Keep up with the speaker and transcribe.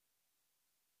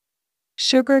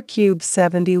Sugar cube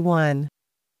 71.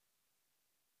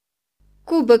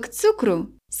 Кубик цукру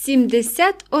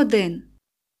 71.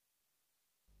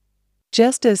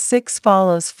 Just as 6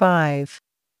 follows 5.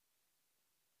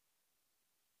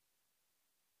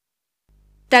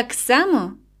 Так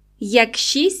само, як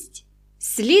 6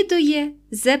 слідує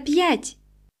за 5.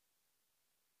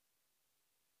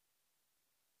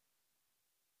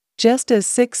 Just as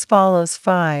 6 follows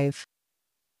 5.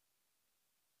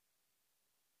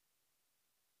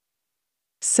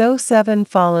 So 7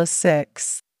 follows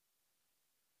 6.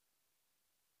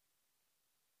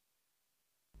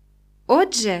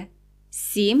 Отже,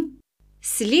 7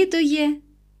 слідує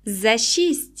за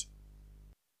 6.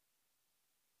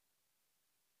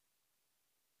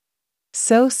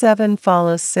 So 7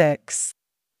 follows 6.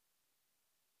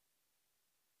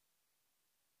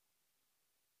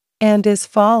 And is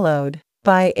followed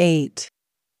by 8.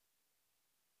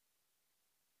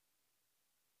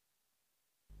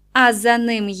 А за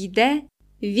ним йде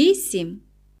 8.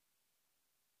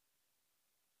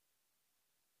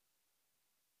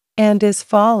 And is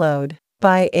followed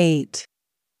by 8.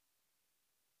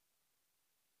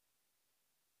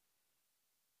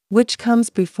 Which comes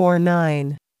before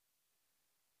 9.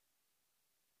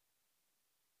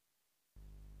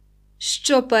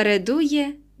 Що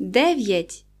передує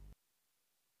 9.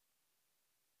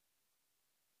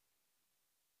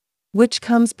 Which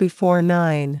comes before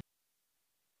 9.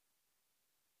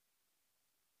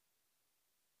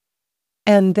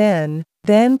 And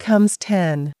then comes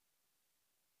 10.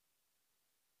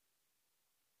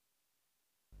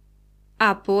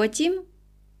 А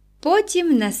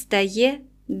потім настає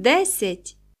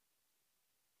 10.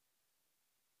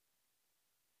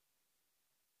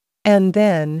 And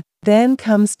then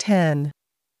comes 10.